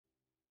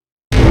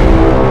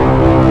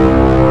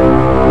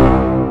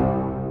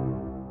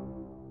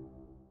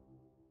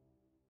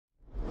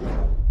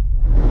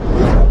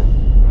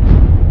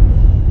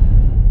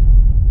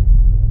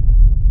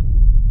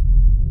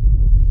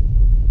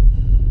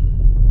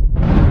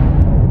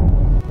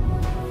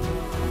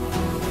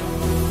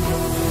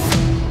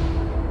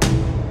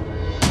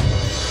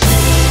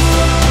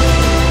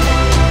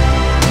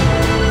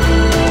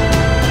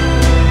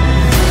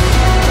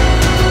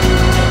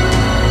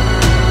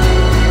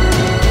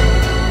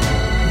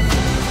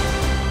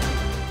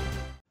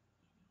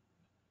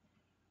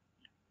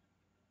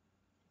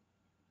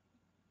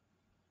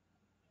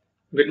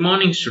Good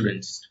morning,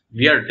 students.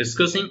 We are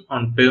discussing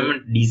on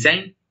pavement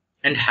design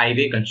and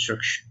highway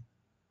construction.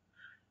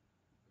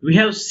 We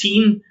have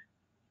seen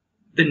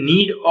the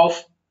need of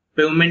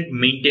pavement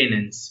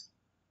maintenance.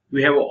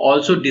 We have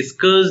also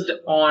discussed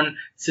on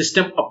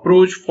system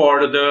approach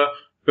for the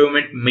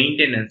pavement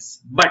maintenance.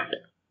 But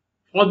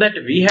for that,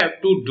 we have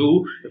to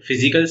do the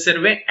physical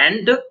survey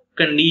and the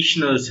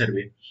conditional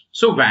survey.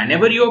 So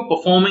whenever you are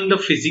performing the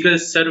physical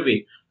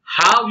survey,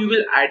 how you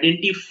will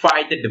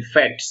identify the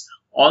defects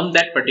on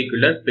that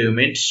particular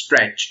pavement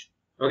stretch.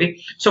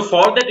 Okay, so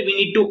for that we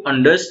need to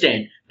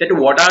understand that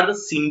what are the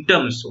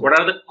symptoms, what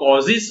are the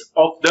causes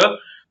of the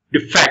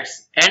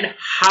defects, and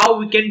how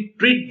we can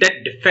treat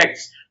that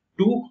defects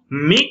to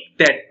make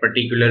that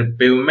particular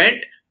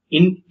pavement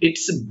in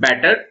its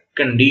better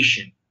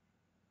condition.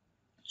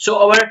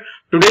 So our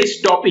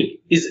today's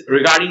topic is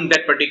regarding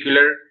that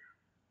particular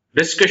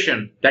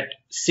discussion, that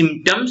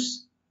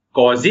symptoms,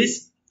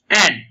 causes,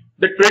 and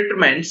the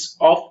treatments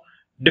of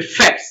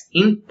defects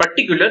in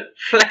particular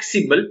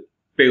flexible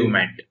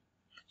pavement.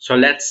 So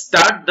let's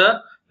start the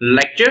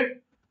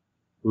lecture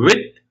with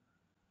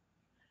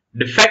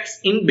defects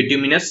in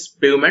bituminous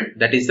pavement,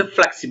 that is the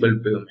flexible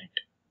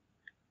pavement.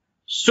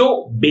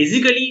 So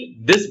basically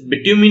this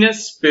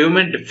bituminous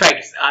pavement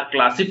defects are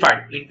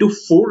classified into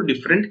 4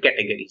 different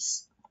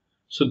categories.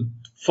 So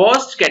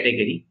first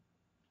category,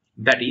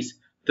 that is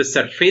the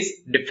surface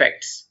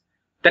defects.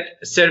 That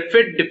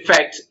surface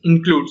defects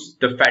includes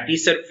the fatty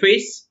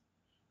surface,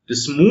 the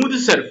smooth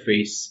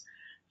surface,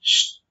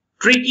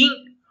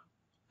 streaking,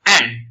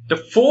 and the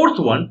fourth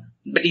one,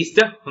 that is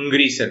the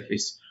hungry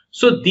surface.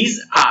 So these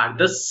are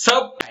the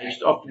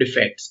subtypes of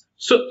defects.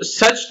 So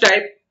such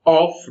type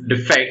of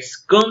defects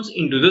comes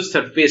into the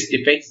surface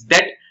defects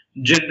that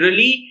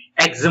generally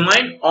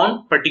examine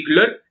on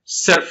particular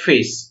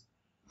surface.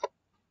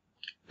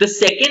 The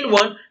second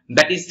one,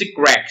 that is the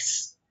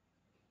cracks.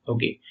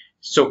 Okay,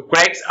 so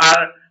cracks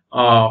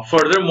are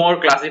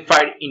furthermore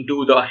classified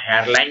into the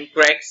hairline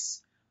cracks,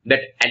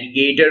 that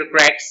alligator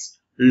cracks,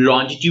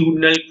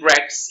 longitudinal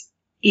cracks,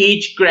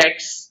 edge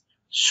cracks,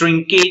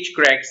 shrinkage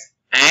cracks,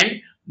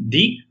 and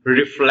the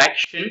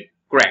reflection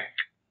crack.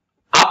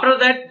 After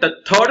that, the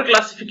third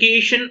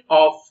classification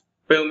of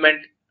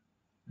pavement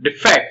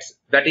defects,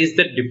 that is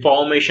the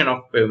deformation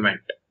of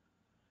pavement.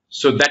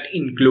 So that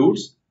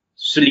includes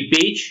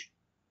slippage,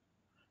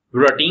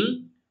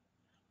 rutting,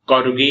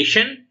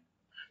 corrugation,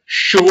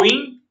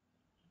 showing,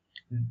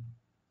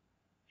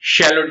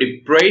 shallow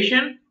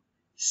depression,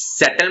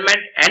 settlement,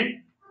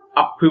 and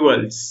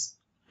upheavals.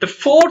 The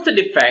fourth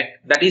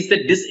defect, that is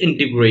the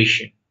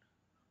disintegration,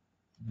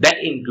 that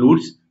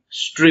includes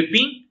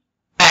stripping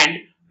and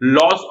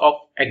loss of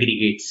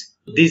aggregates.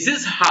 This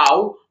is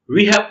how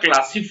we have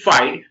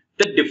classified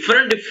the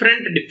different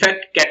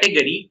defect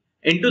category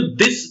into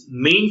this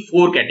main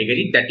 4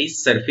 category, that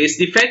is surface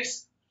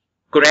defects,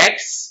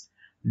 cracks,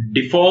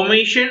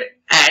 deformation,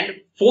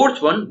 and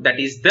fourth one, that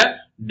is the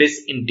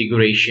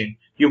disintegration.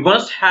 You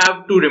must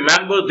have to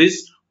remember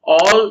this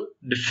all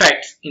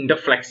defects in the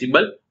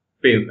flexible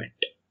pavement.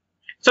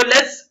 So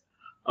let's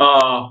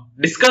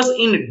discuss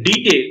in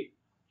detail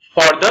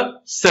for the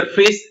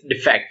surface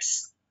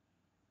defects.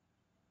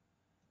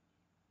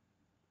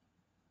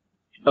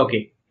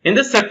 Okay, in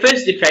the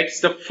surface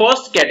defects, the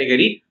first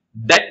category,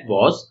 that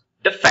was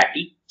the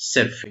fatty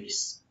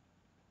surface.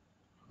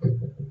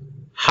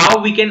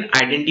 How we can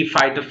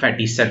identify the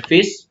fatty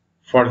surface?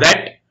 For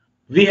that,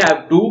 we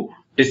have to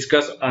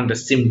discuss on the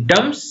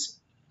symptoms,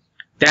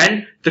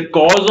 then the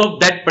cause of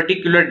that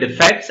particular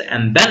defects,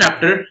 and then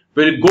after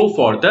we'll go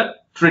for the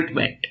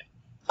treatment.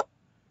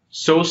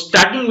 So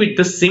starting with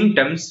the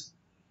symptoms,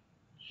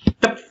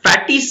 the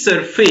fatty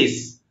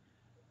surface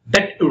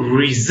that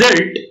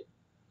result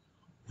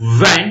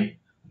when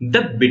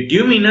the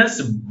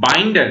bituminous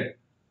binder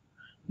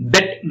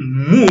that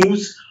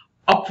moves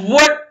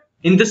upward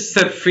in the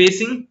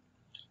surfacing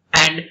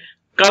and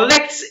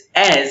collects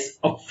as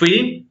a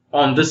film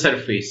on the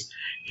surface.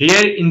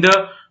 Here in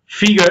the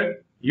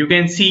figure you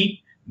can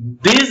see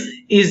this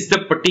is the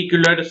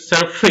particular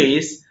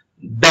surface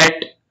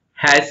that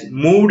has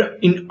moved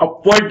in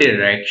upward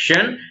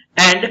direction,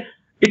 and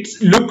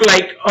it's look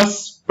like a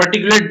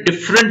particular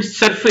different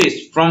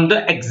surface from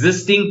the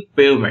existing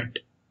pavement.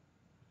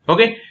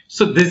 Okay,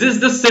 so this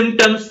is the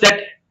symptoms that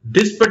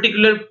this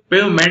particular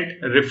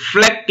pavement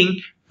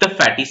reflecting the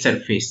fatty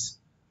surface.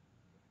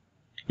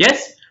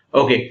 Yes.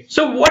 Okay,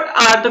 so what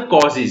are the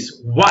causes?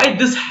 Why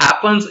this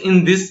happens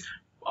in this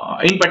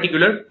in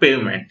particular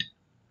pavement?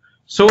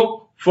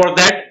 So for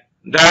that,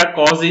 there are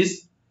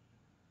causes.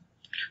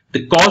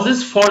 The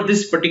causes for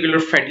this particular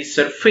fatty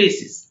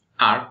surfaces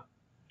are,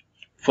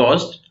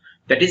 first,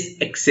 that is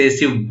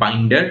excessive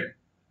binder.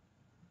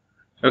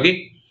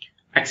 Okay,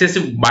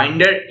 excessive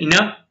binder in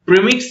a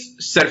premix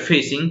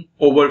surfacing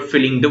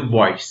overfilling the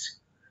voids.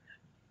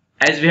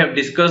 As we have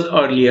discussed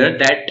earlier,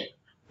 that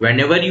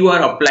whenever you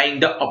are applying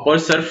the upper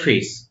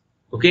surface,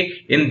 okay,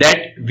 in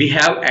that we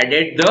have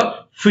added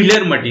the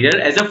filler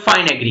material as a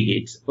fine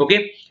aggregates.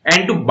 Okay,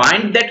 and to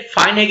bind that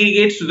fine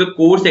aggregates to the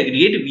coarse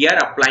aggregate, we are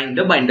applying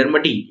the binder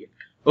material.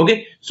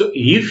 Okay, so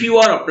if you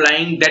are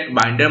applying that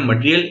binder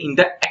material in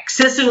the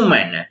excessive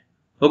manner,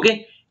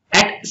 okay,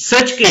 at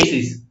such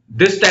cases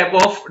this type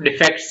of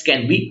defects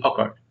can be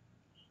occurred.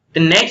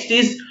 The next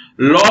is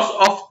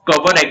loss of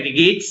cover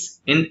aggregates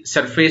in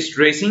surface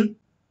tracing.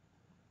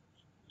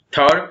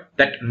 Third,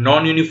 that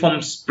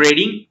non-uniform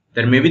spreading.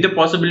 There may be the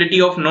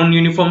possibility of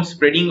non-uniform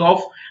spreading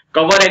of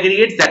cover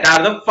aggregates, that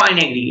are the fine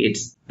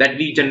aggregates that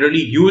we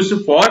generally use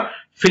for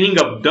filling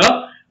up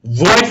the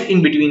voids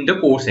in between the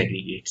coarse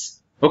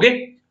aggregates.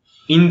 Okay,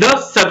 in the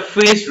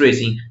surface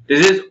tracing,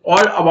 this is all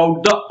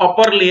about the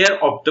upper layer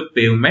of the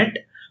pavement,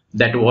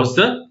 that was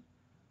the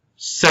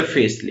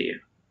surface layer.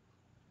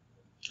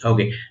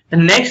 Okay, the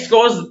next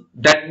cause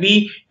that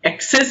be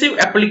excessive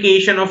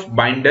application of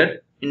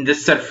binder in the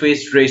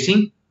surface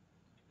tracing.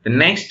 The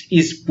next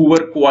is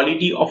poor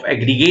quality of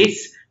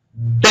aggregates,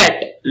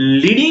 that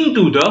leading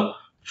to the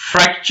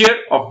fracture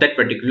of that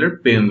particular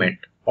pavement,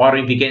 or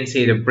we can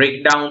say the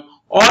breakdown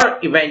or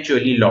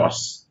eventually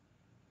loss.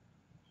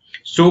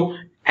 So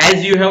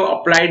as you have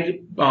applied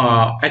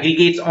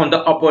aggregates on the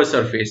upper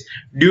surface,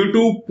 due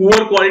to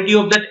poor quality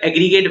of that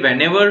aggregate,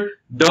 whenever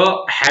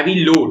the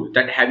heavy load,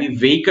 that heavy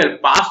vehicle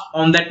passed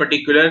on that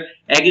particular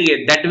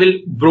aggregate, that will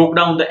break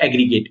down the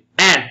aggregate,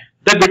 and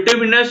the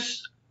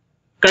bituminous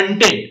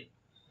content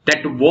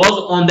that was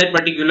on that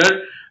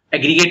particular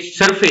aggregate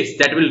surface,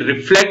 that will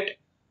reflect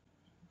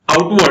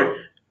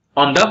outward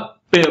on the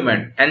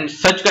pavement, and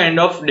such kind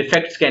of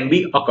defects can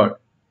be occurred.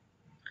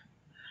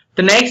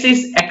 The next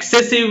is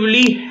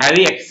excessively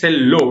heavy axle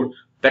load,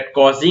 that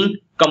causing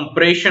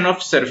compression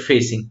of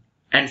surfacing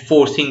and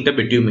forcing the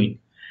bitumen.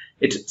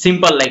 It's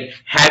simple, like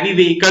heavy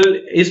vehicle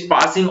is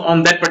passing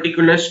on that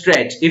particular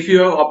stretch. If you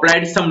have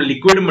applied some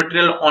liquid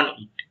material on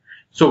it,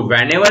 so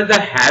whenever the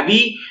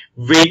heavy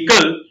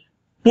vehicle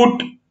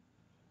put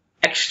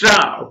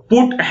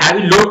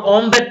heavy load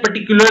on that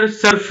particular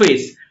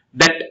surface,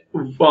 that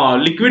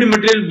liquid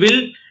material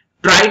will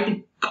try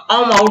to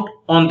come out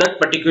on that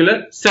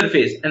particular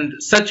surface,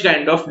 and such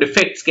kind of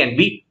defects can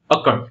be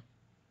occurred.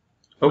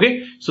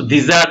 Okay, so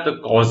these are the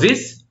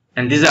causes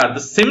and these are the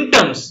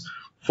symptoms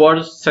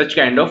for such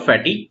kind of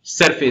fatty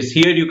surface.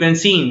 Here you can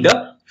see in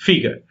the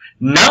figure.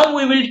 Now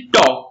we will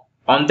talk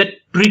on the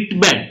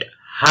treatment,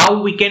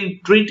 how we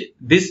can treat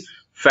this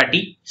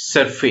fatty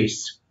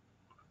surface.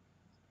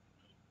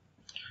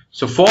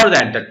 So for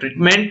that, the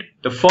treatment,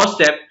 the first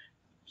step,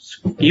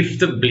 if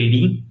the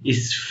bleeding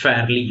is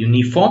fairly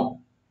uniform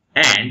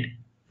and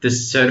the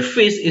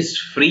surface is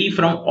free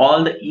from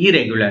all the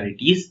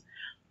irregularities,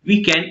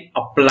 we can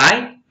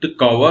apply the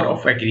cover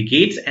of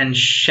aggregates and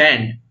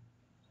sand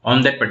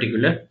on that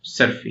particular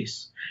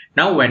surface.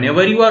 Now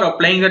whenever you are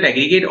applying that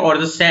aggregate or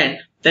the sand,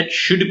 that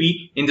should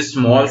be in the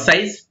small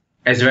size,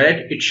 as well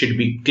as it should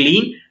be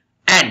clean,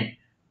 and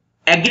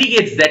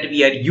aggregates that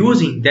we are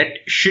using, that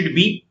should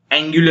be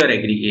angular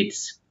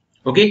aggregates.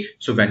 Okay,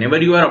 so whenever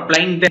you are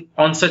applying them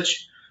on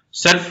such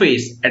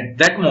surface, at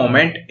that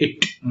moment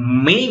it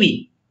may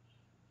be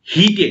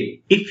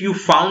heated if you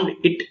found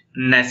it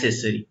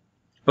necessary.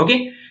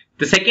 Okay,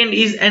 the second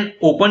is an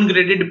open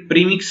graded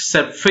premix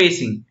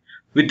surfacing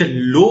with the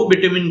low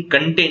bitumen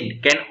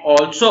content can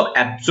also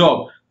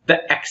absorb the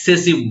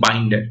excessive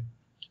binder.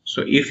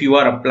 So if you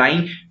are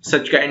applying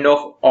such kind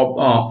of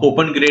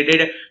open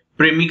graded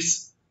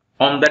premix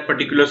on that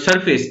particular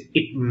surface,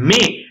 it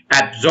may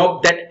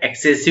absorb that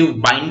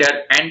excessive binder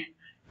and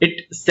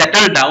it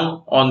settle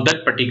down on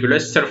that particular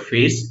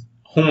surface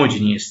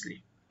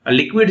homogeneously. A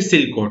liquid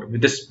seal coat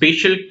with the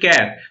special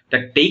care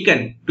that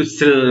taken to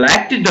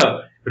select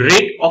the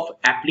rate of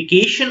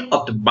application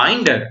of the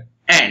binder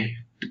and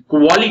the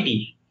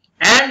quality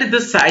and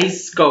the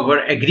size cover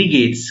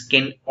aggregates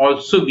can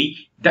also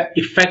be the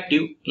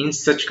effective in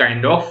such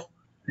kind of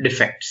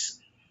defects.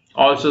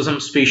 Also some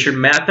special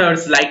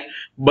methods like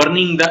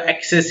burning the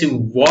excessive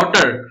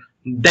water,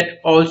 that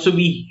also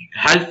be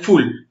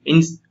helpful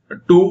in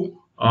to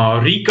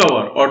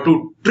recover or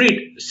to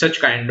treat such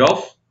kind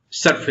of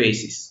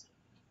surfaces.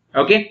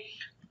 Okay,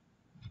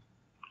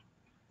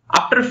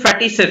 after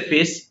fatty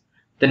surface,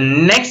 the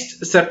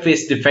next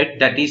surface defect,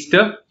 that is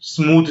the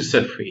smooth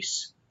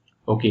surface.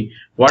 Okay,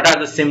 what are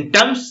the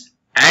symptoms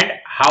and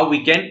how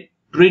we can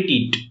treat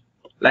it?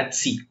 Let's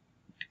see.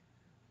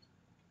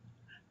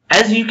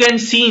 As you can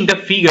see in the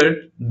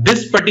figure,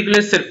 this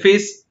particular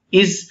surface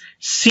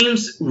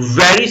seems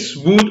very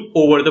smooth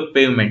over the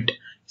pavement.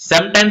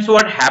 Sometimes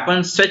what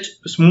happens, such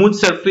smooth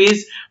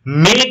surface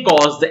may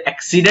cause the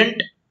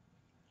accident.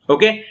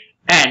 Okay,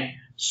 and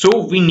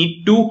so we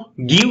need to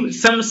give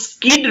some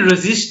skid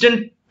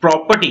resistant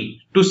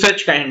property to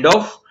such kind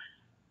of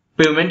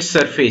pavement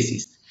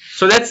surfaces.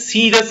 So let's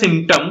see the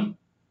symptom.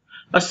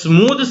 A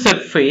smooth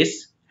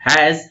surface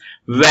has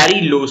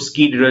very low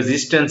skid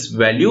resistance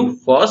value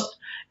first,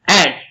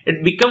 and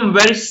it becomes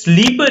very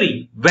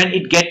slippery when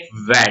it gets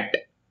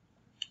wet.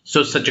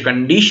 So such a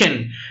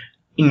condition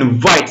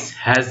invites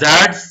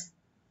hazards,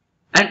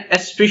 and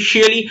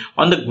especially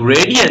on the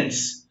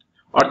gradients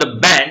or the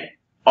bend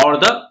or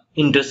the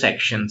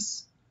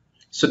intersections.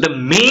 So the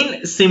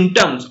main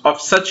symptoms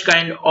of such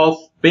kind of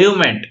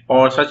pavement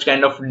or such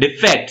kind of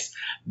defects,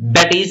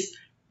 that is,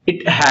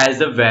 it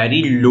has a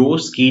very low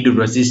skid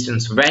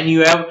resistance. When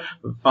you have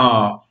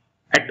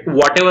at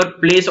whatever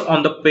place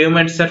on the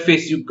pavement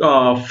surface you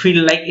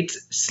feel like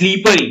it's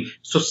slippery,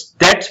 so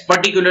that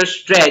particular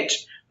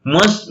stretch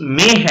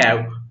may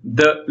have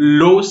the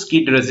low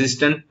skid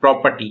resistant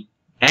property,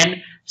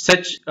 and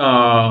such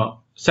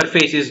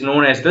surface is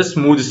known as the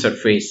smooth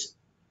surface.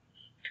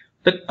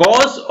 The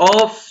cause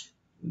of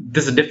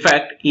this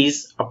defect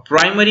is a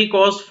primary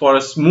cause for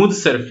a smooth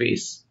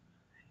surface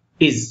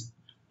is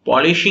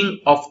polishing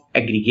of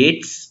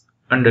aggregates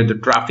under the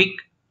traffic,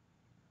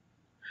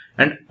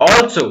 and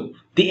also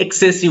the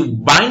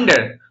excessive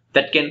binder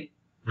that can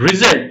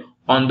result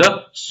on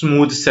the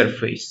smooth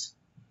surface.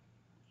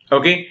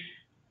 Okay,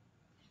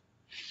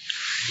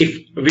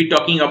 if we're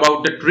talking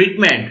about the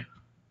treatment,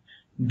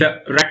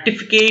 the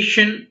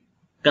rectification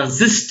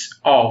consists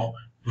of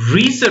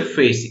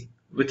resurfacing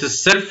with a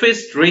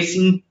surface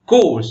tracing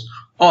course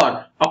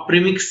or a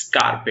premix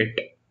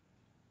carpet.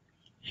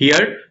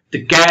 Here,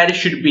 the care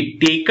should be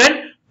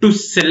taken to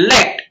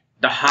select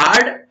the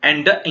hard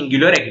and the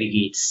angular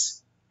aggregates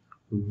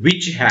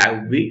which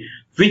have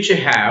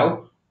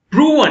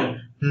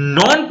proven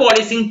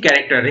non-polishing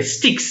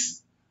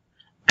characteristics,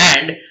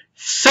 and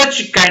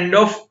such kind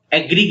of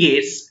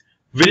aggregates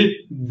will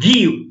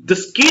give the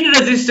skid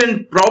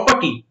resistant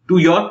property to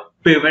your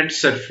pavement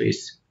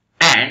surface,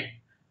 and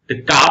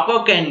the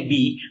copper can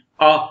be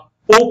a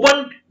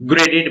open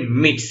graded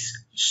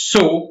mix,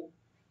 so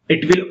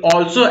it will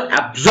also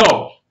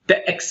absorb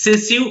the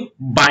excessive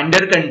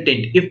binder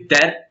content if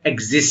there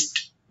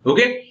exists.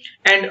 Okay,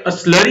 and a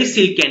slurry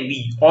seal can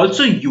be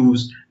also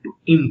used to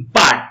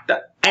impart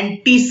the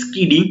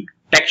anti-skidding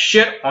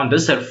texture on the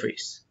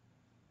surface.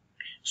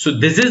 So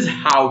this is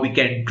how we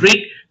can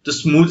treat the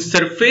smooth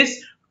surface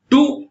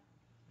to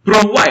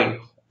provide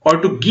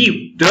or to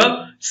give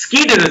the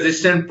skid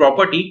resistant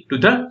property to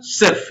the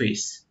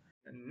surface.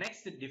 The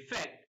next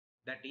defect,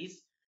 that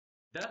is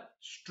the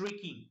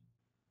streaking.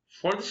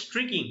 For the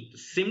streaking, the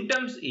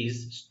symptoms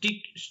is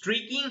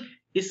streaking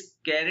is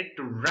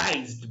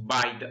characterized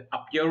by the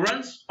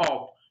appearance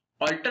of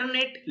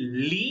alternate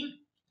lean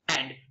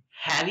and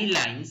heavy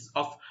lines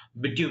of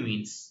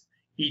bitumens,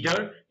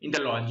 either in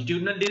the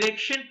longitudinal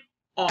direction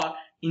or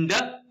in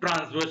the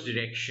transverse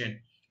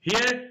direction.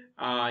 Here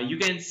you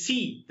can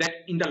see that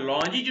in the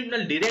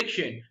longitudinal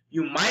direction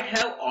you might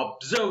have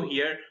observed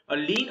here a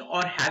lean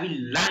or heavy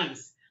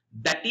lines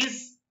that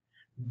is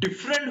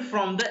different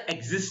from the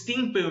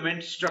existing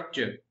pavement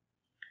structure.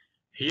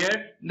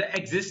 Here the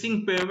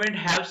existing pavement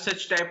have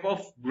such type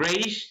of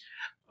grayish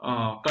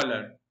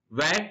color,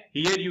 where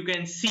here you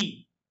can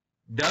see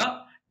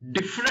the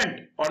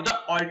different or the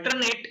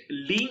alternate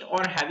lean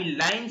or heavy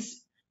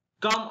lines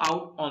come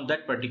out on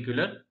that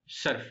particular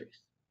surface.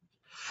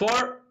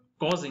 For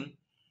causing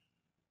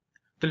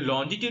the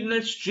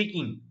longitudinal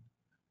streaking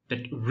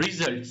that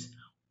results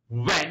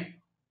when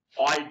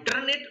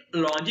alternate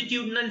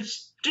longitudinal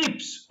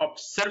strips of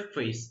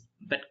surface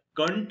that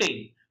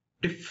contain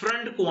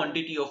different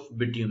quantity of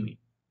bitumen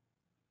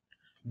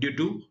due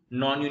to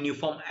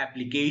non-uniform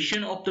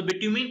application of the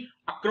bitumen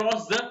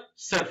across the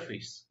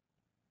surface.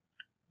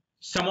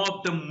 Some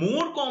of the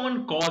more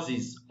common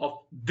causes of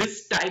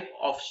this type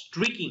of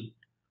streaking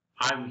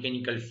are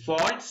mechanical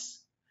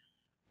faults,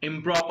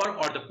 improper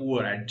or the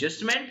poor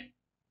adjustment,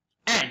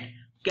 and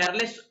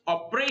careless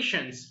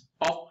operations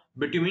of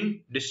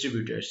bitumen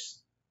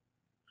distributors.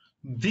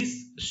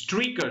 These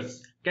streakers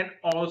can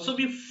also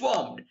be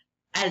formed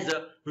as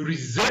a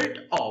result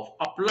of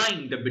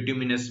applying the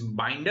bituminous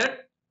binder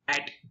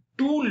at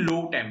too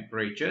low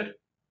temperature,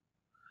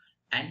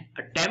 and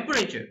a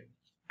temperature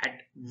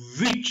at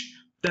which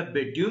the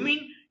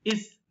bitumen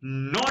is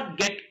not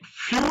get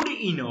fluid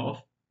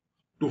enough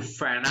to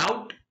fan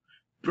out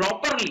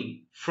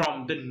properly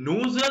from the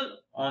nozzle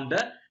on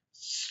the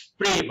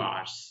spray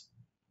bars.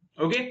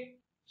 Okay,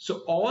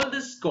 so all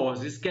these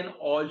causes can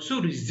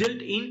also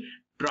result in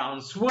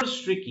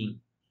transverse streaking.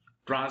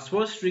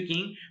 Transverse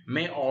streaking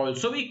may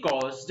also be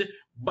caused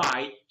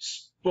by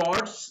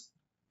spots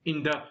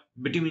in the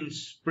bitumen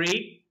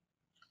spray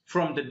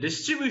from the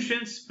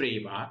distribution spray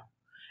bar,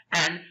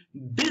 and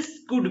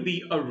this could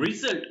be a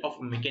result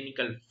of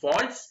mechanical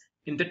faults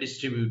in the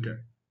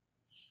distributor.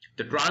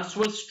 The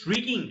transverse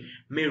streaking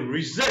may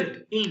result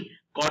in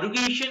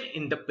corrugation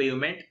in the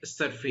pavement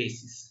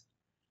surfaces.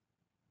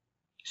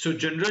 So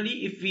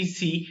generally, if we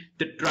see,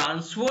 the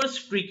transverse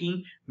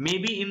streaking may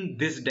be in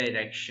this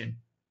direction.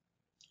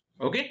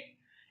 Okay,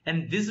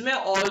 and this may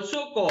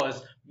also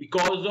cause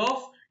because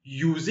of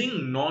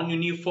using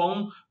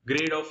non-uniform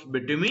grade of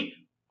bitumen.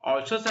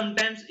 Also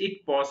sometimes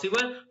it's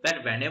possible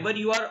that whenever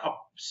you are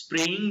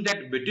spraying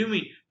that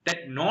bitumen,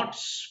 that not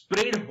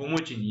sprayed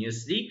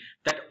homogeneously,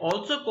 that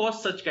also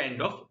cause such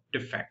kind of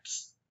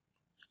defects.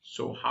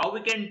 So how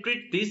we can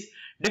treat these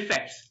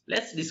defects?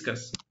 Let's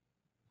discuss.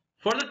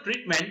 For the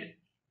treatment,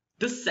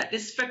 the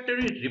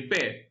satisfactory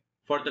repair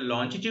for the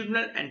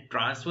longitudinal and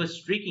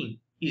transverse streaking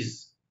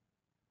is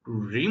to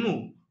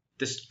remove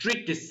the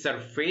streaked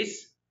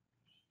surface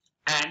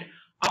and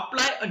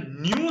apply a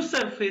new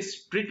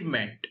surface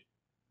treatment.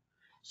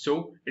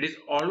 So it is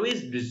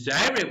always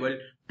desirable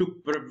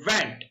to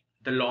prevent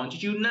the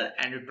longitudinal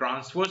and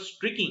transverse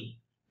streaking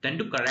than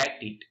to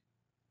correct it.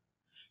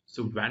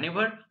 So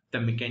whenever the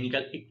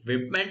mechanical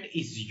equipment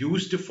is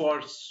used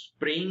for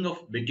spraying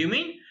of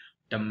bitumen,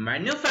 the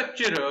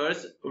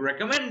manufacturer's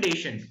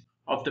recommendation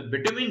of the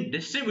bitumen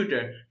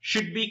distributor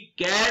should be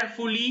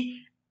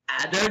carefully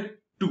adhered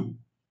to.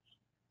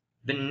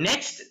 The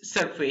next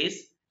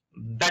surface,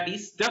 that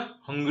is the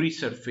hungry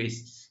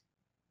surface.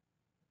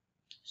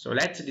 So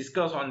let's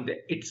discuss on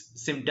its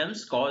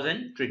symptoms, cause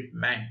and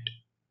treatment.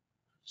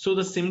 So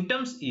the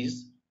symptoms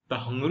is the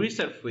hungry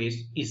surface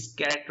is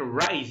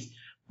characterized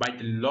by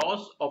the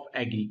loss of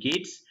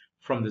aggregates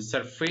from the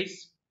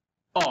surface,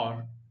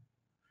 or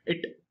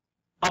it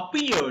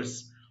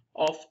appears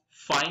of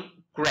fine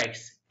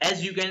cracks,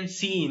 as you can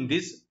see in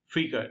this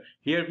figure.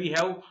 Here we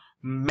have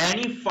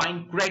many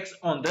fine cracks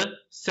on the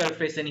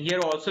surface, and here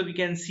also we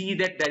can see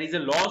that there is a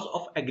loss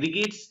of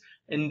aggregates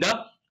in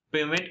the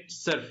pavement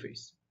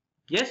surface.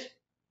 Yes,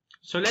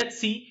 so let's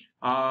see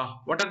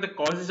what are the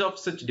causes of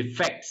such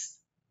defects.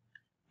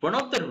 One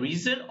of the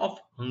reason of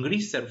hungry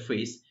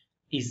surface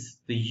is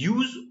the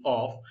use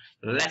of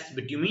less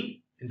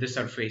bitumen in the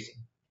surfacing.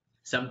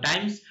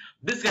 Sometimes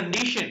this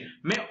condition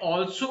may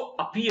also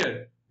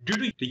appear due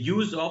to the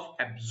use of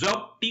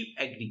absorptive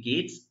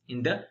aggregates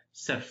in the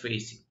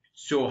surfacing.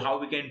 So how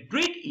we can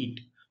treat it?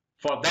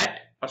 For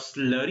that, a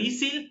slurry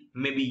seal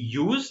may be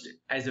used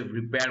as a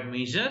repair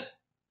measure,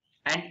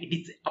 and it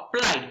is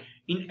applied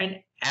in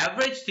an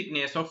average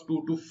thickness of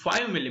 2 to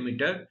 5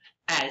 mm.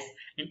 As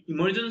an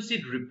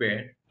emergency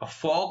repair, a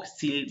fog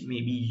seal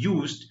may be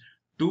used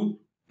to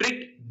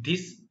treat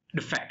these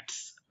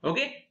defects.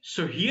 Okay,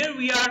 so here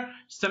we are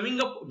summing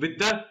up with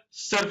the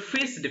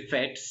surface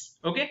defects.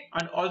 Okay,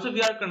 and also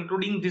we are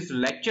concluding this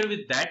lecture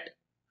with that.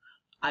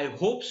 I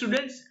hope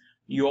students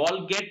you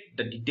all get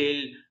the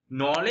detailed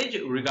knowledge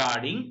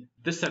regarding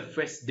the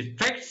surface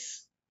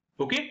defects,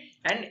 okay,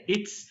 and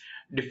its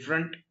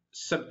different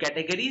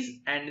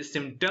subcategories and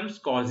symptoms,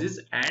 causes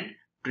and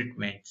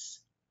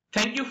treatments.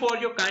 Thank you for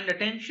your kind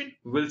attention.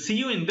 We'll see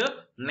you in the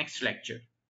next lecture.